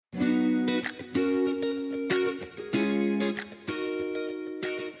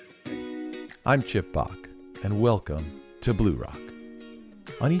I'm Chip Bach, and welcome to BluRock.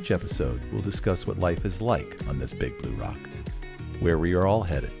 On each episode, we'll discuss what life is like on this Big BluRock, where we are all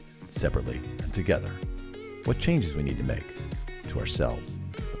headed, separately and together, what changes we need to make to ourselves,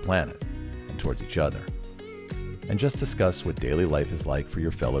 the planet, and towards each other, and just discuss what daily life is like for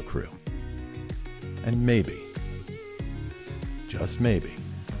your fellow crew. And maybe, just maybe,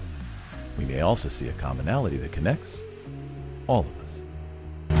 we may also see a commonality that connects all of us.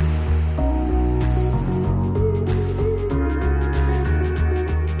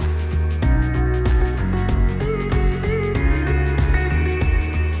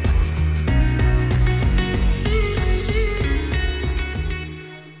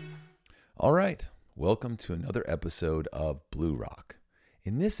 All right, welcome to another episode of BluRock.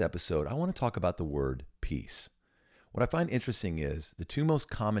 In this episode, I want to talk about the word peace. What I find interesting is the two most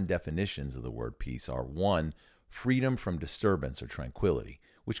common definitions of the word peace are one, freedom from disturbance or tranquility,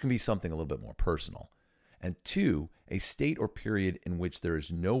 which can be something a little bit more personal, and two, a state or period in which there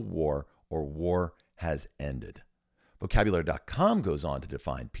is no war or war has ended. Vocabulary.com goes on to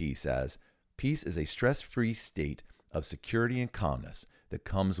define peace as, peace is a stress-free state of security and calmness that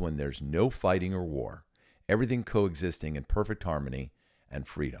comes when there's no fighting or war, everything coexisting in perfect harmony and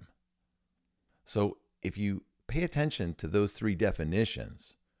freedom. So if you pay attention to those three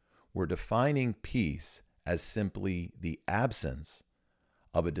definitions, we're defining peace as simply the absence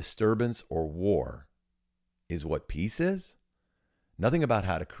of a disturbance or war is what peace is. Nothing about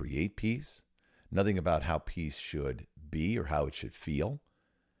how to create peace, nothing about how peace should be or how it should feel.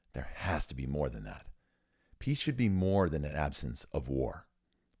 There has to be more than that. Peace should be more than an absence of war.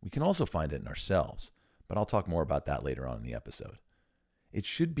 We can also find it in ourselves, but I'll talk more about that later on in the episode. It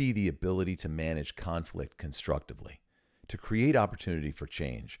should be the ability to manage conflict constructively, to create opportunity for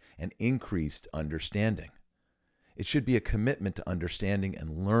change and increased understanding. It should be a commitment to understanding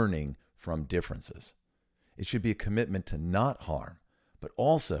and learning from differences. It should be a commitment to not harm, but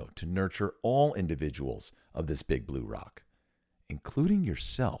also to nurture all individuals of this Big BluRock, including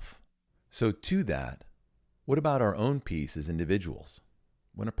yourself. So to that, what about our own peace as individuals?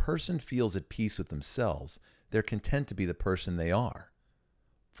 When a person feels at peace with themselves, they're content to be the person they are,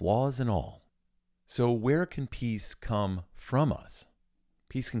 flaws and all. So where can peace come from us?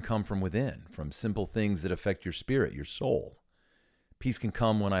 Peace can come from within, from simple things that affect your spirit, your soul. Peace can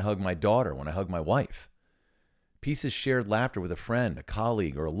come when I hug my daughter, when I hug my wife. Peace is shared laughter with a friend, a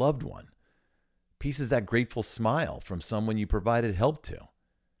colleague, or a loved one. Peace is that grateful smile from someone you provided help to.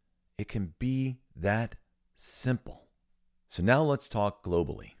 It can be that simple. So now let's talk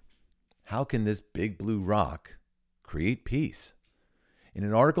globally. How can this Big BluRock create peace? In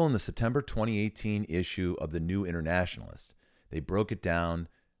an article in the September 2018 issue of the New Internationalist, they broke it down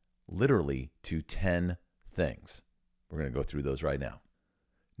literally to 10 things. We're going to go through those right now.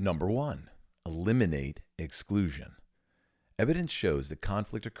 Number 1, eliminate exclusion. Evidence shows that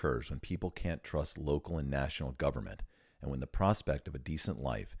conflict occurs when people can't trust local and national government and when the prospect of a decent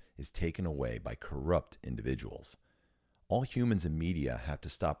life is taken away by corrupt individuals. All humans and media have to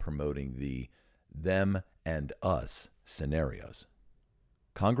stop promoting the them and us scenarios.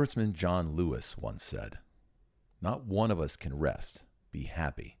 Congressman John Lewis once said, "Not one of us can rest, be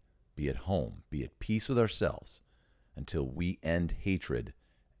happy, be at home, be at peace with ourselves until we end hatred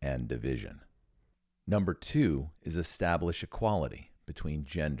and division." Number 2 is establish equality between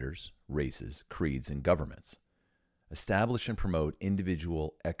genders, races, creeds, and governments. Establish and promote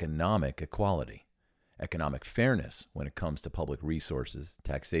individual economic equality. Economic fairness when it comes to public resources,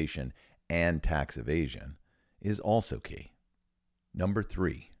 taxation, and tax evasion is also key. Number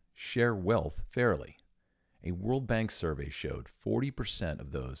 3, share wealth fairly. A World Bank survey showed 40%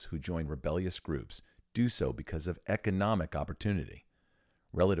 of those who join rebellious groups do so because of economic opportunity.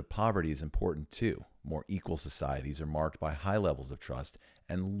 Relative poverty is important too. More equal societies are marked by high levels of trust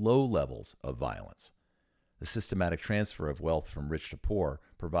and low levels of violence. The systematic transfer of wealth from rich to poor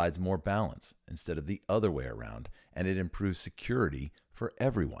provides more balance instead of the other way around, and it improves security for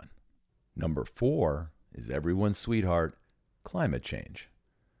everyone. Number 4 is everyone's sweetheart, climate change.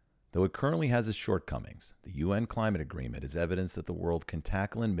 Though it currently has its shortcomings, the UN Climate Agreement is evidence that the world can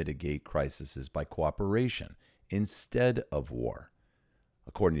tackle and mitigate crises by cooperation instead of war.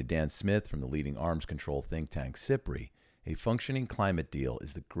 According to Dan Smith from the leading arms control think tank CIPRI, a functioning climate deal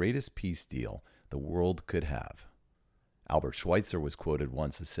is the greatest peace deal the world could have. Albert Schweitzer was quoted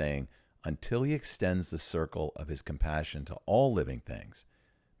once as saying, "Until he extends the circle of his compassion to all living things,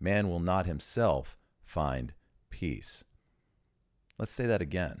 man will not himself find peace." Let's say that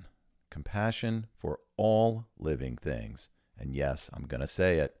again. Compassion for all living things. And yes, I'm going to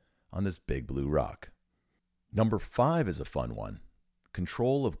say it on this Big BluRock. Number 5 is a fun one.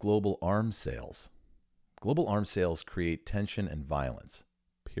 Control of global arms sales. Global arms sales create tension and violence,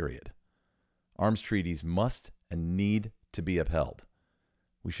 period. Arms treaties must and need to be upheld.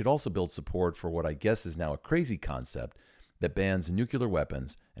 We should also build support for what I guess is now a crazy concept that bans nuclear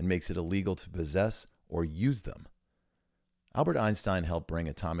weapons and makes it illegal to possess or use them. Albert Einstein helped bring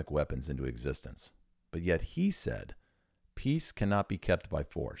atomic weapons into existence, but yet he said, peace cannot be kept by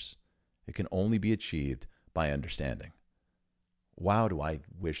force. It can only be achieved by understanding. Wow, do I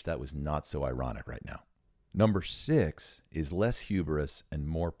wish that was not so ironic right now. Number 6 is less hubris and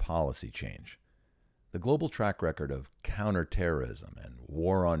more policy change. The global track record of counterterrorism and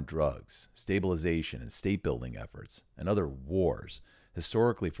war on drugs, stabilization and state-building efforts, and other wars,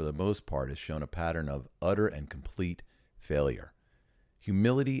 historically for the most part has shown a pattern of utter and complete failure.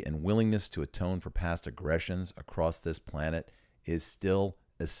 Humility and willingness to atone for past aggressions across this planet is still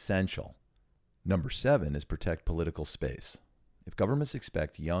essential. Number 7 is protect political space. If governments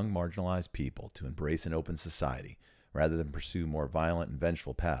expect young, marginalized people to embrace an open society rather than pursue more violent and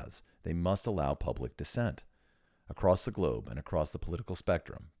vengeful paths, they must allow public dissent. Across the globe and across the political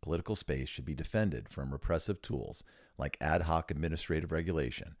spectrum, political space should be defended from repressive tools like ad hoc administrative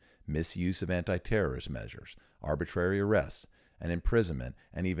regulation, misuse of anti-terrorist measures, arbitrary arrests, and imprisonment,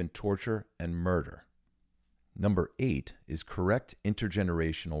 and even torture and murder. Number 8 is correct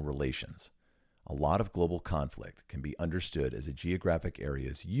intergenerational relations. A lot of global conflict can be understood as a geographic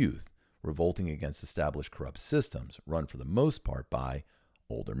area's youth revolting against established corrupt systems run for the most part by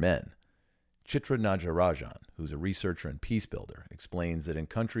older men. Chitra Nagarajan, who's a researcher and peace builder, explains that in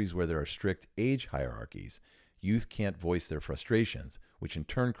countries where there are strict age hierarchies, youth can't voice their frustrations, which in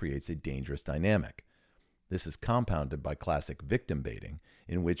turn creates a dangerous dynamic. This is compounded by classic victim baiting,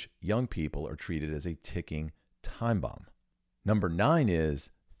 in which young people are treated as a ticking time bomb. Number 9 is,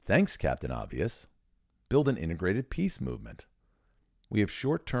 thanks, Captain Obvious, build an integrated peace movement. We have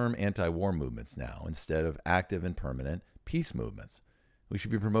short-term anti-war movements now instead of active and permanent peace movements. We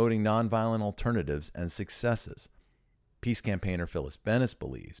should be promoting nonviolent alternatives and successes. Peace campaigner Phyllis Bennis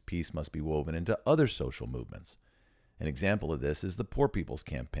believes peace must be woven into other social movements. An example of this is the Poor People's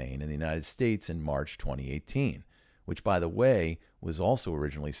Campaign in the United States in March 2018, which, by the way, was also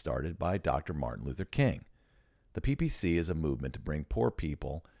originally started by Dr. Martin Luther King. The PPC is a movement to bring poor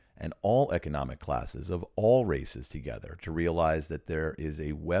people and all economic classes of all races together to realize that there is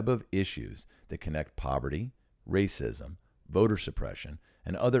a web of issues that connect poverty, racism, voter suppression,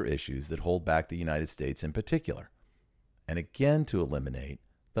 and other issues that hold back the United States in particular, and again to eliminate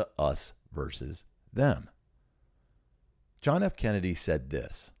the us versus them. John F. Kennedy said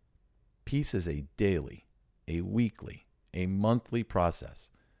this: peace is a daily, a weekly, a monthly process,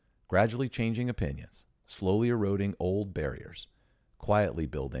 gradually changing opinions, slowly eroding old barriers, quietly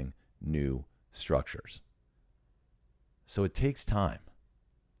building new structures. So it takes time.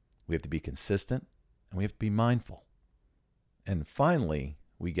 We have to be consistent and we have to be mindful. And finally,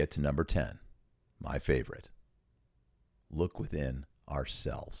 we get to number 10, my favorite. Look within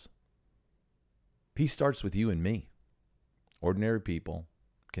ourselves. Peace starts with you and me. Ordinary people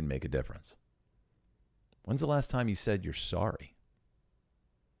can make a difference. When's the last time you said you're sorry?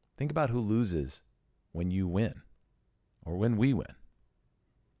 Think about who loses when you win, or when we win.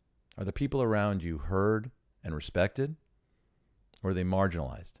 Are the people around you heard and respected, or are they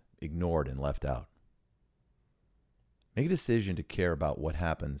marginalized, ignored, and left out? Make a decision to care about what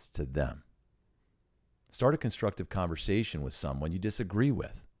happens to them. Start a constructive conversation with someone you disagree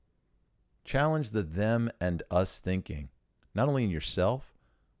with. Challenge the them and us thinking, not only in yourself,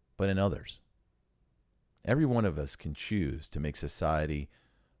 but in others. Every one of us can choose to make society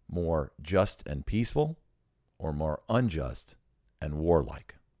more just and peaceful, or more unjust and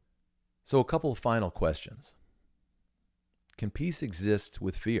warlike. So a couple of final questions. Can peace exist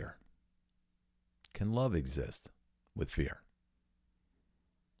with fear? Can love exist with fear?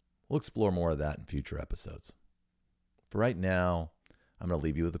 We'll explore more of that in future episodes. For right now, I'm going to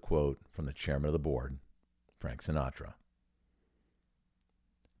leave you with a quote from the chairman of the board, Frank Sinatra.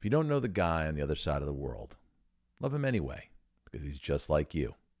 If you don't know the guy on the other side of the world, love him anyway, because he's just like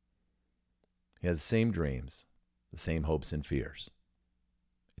you. He has the same dreams, the same hopes and fears.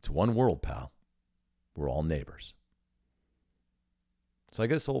 It's one world, pal. We're all neighbors. So I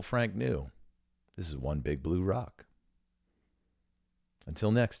guess old Frank knew this is one big blue rock.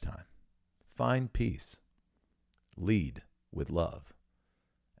 Until next time, find peace, lead with love,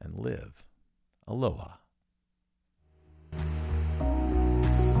 and live aloha.